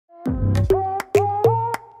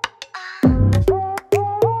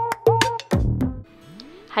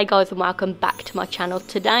Hey guys, and welcome back to my channel.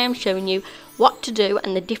 Today I'm showing you what to do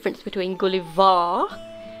and the difference between Gullivarrr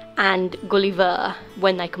and Gulliver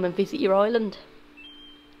when they come and visit your island.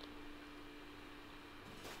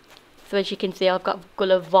 So as you can see, I've got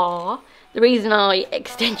Gullivarrr. The reason I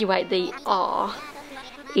accentuate the R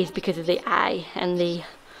is because of the A, and the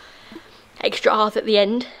extra R's at the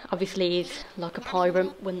end obviously is like a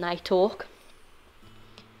pirate when they talk.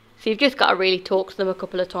 So you've just got to really talk to them a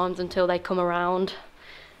couple of times until they come around.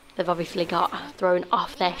 They've obviously got thrown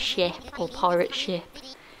off their ship or pirate ship.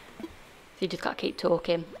 So you just got to keep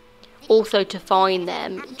talking. Also to find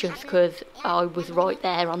them, just because I was right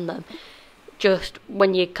there on them. Just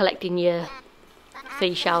when you're collecting your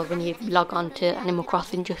seashells, when you log on to Animal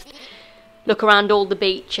Crossing, just look around all the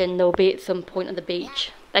beach and they'll be at some point on the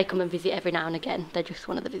beach. They come and visit every now and again. They're just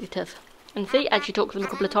one of the visitors. And see, as you talk to them a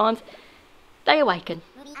couple of times, they awaken.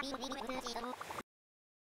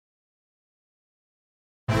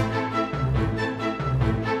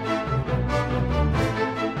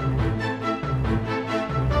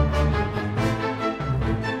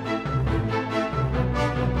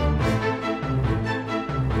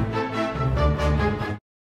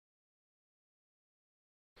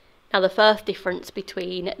 Now the first difference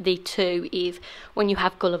between the two is when you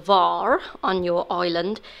have Gullivarrr on your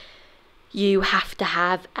island, you have to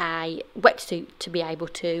have a wetsuit to be able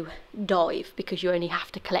to dive, because you only have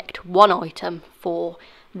to collect one item for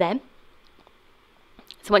them.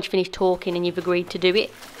 So once you finish talking and you've agreed to do it,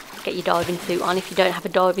 get your diving suit on. If you don't have a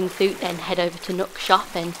diving suit, then head over to Nook's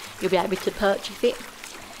shop and you'll be able to purchase it.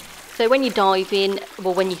 So when you're diving,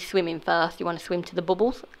 well, when you're swimming first, you want to swim to the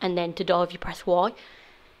bubbles, and then to dive you press Y.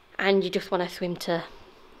 And you just want to swim to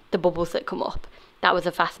the bubbles that come up. That was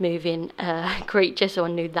a fast moving creature, so I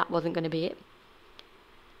knew that wasn't going to be it.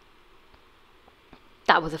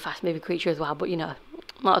 That was a fast moving creature as well, but you know,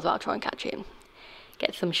 might as well try and catch it and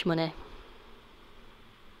get some shmoney.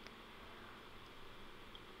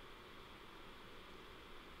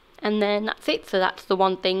 And then that's it. So that's the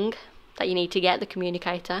one thing that you need to get, the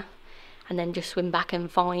communicator. And then just swim back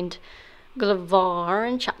and find Gullivarrr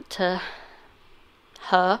and chat to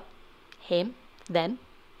her, him, them,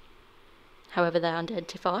 however they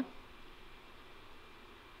identify.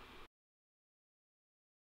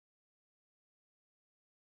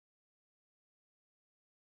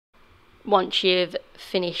 Once you've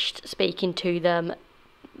finished speaking to them,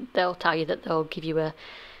 they'll tell you that they'll give you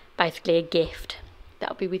basically a gift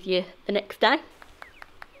that'll be with you the next day.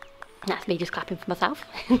 That's me just clapping for myself.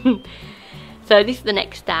 So this is the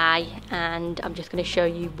next day, and I'm just going to show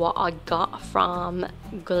you what I got from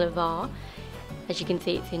Gullivarrr. As you can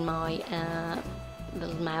see, it's in my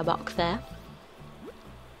little mailbox there.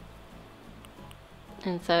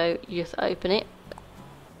 And so you just open it,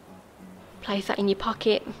 place that in your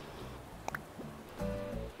pocket,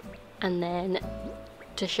 and then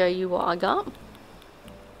to show you what I got,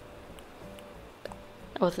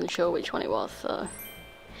 I wasn't sure which one it was, so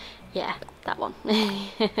yeah, that one.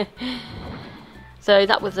 So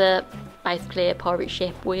that was basically a pirate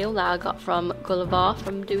ship wheel that I got from Gullivarrr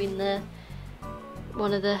from doing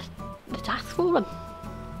one of the tasks for them.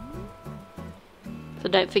 So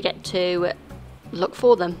don't forget to look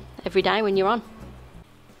for them every day when you're on.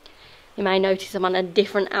 You may notice I'm on a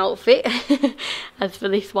different outfit as for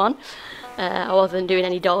this one. I wasn't doing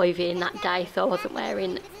any diving that day, so I wasn't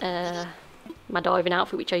wearing my diving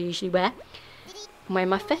outfit, which I usually wear. I'm wearing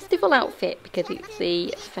my festival outfit because it's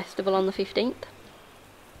the festival on the 15th.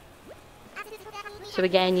 So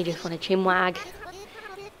again, you just want to chinwag,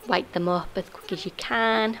 wake them up as quick as you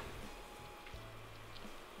can.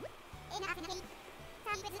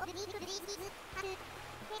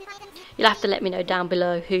 You'll have to let me know down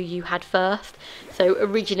below who you had first. So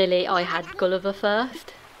originally I had Gulliver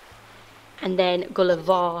first, and then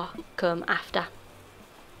Gullivarrr come after.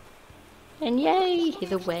 And yay,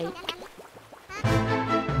 he's awake.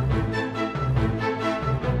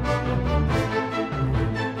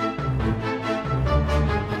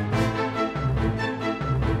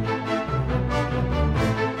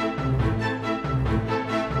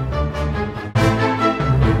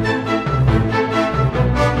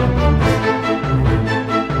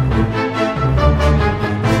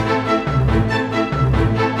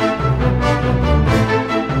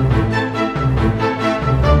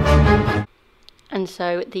 And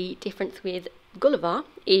so the difference with Gullivarrr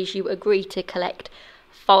is you agree to collect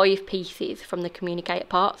 5 pieces from the communicator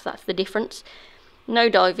parts. That's the difference. No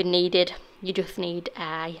diving needed, you just need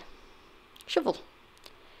a shovel.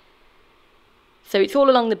 So it's all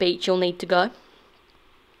along the beach you'll need to go.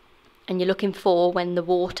 And you're looking for when the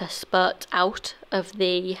water spurts out of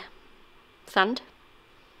the sand.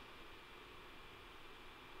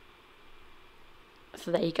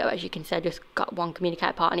 So there you go. As you can see, I just got one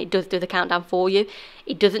communicate part, and it does do the countdown for you.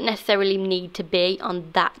 It doesn't necessarily need to be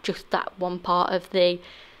on just that one part of the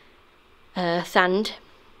sand.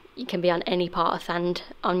 It can be on any part of sand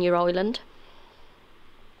on your island.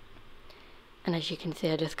 And as you can see,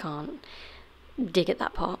 I just can't dig at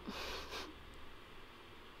that part.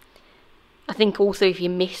 I think also if you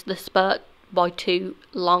miss the spurt by too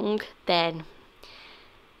long, then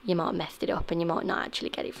you might have messed it up and you might not actually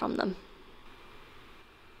get it from them.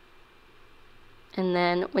 And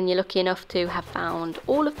then when you're lucky enough to have found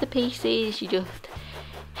all of the pieces, you just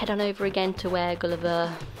head on over again to where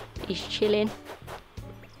Gulliver is chilling.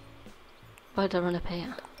 Why did I run up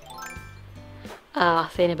here? Ah,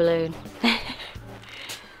 I seen a balloon.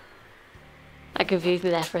 That confused me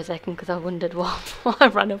there for a second because I wondered why I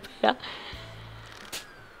ran up here.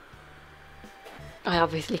 I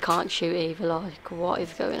obviously can't shoot either, like, what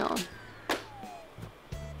is going on?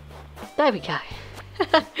 There we go.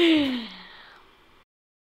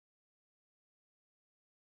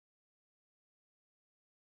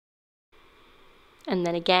 And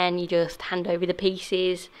then again, you just hand over the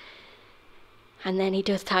pieces. And then he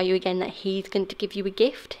does tell you again that he's going to give you a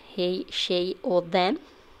gift. He, she, or them.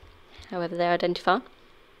 However they identify.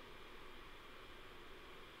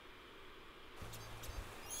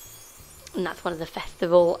 And that's one of the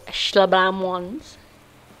festival shlablam ones.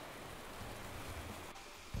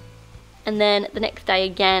 And then the next day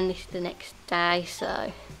again, this is the next day,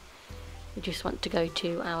 so we just want to go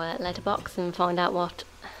to our letterbox and find out what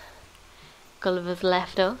Gulliver's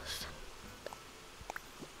left us.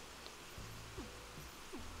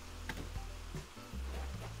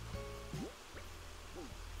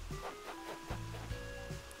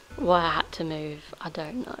 Why I had to move, I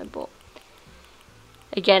don't know, but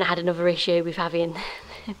again I had another issue with having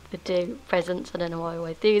the two presents. I don't know why I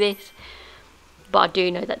always do this, but I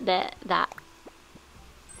do know that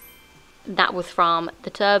that was from,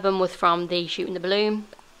 the turban was from the shooting the balloon,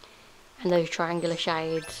 and those triangular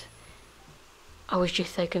shades, I was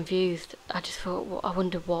just so confused. I just thought, well, I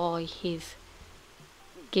wonder why he's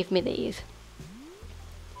give me these.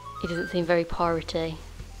 It doesn't seem very piratey.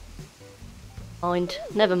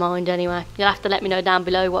 Never mind anyway. You'll have to let me know down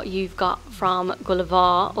below what you've got from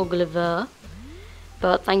Gullivarrr or Gullivarrr.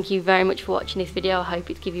 But thank you very much for watching this video. I hope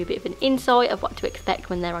it's given you a bit of an insight of what to expect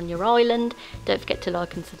when they're on your island. Don't forget to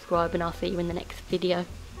like and subscribe, and I'll see you in the next video.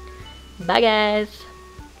 Bye guys!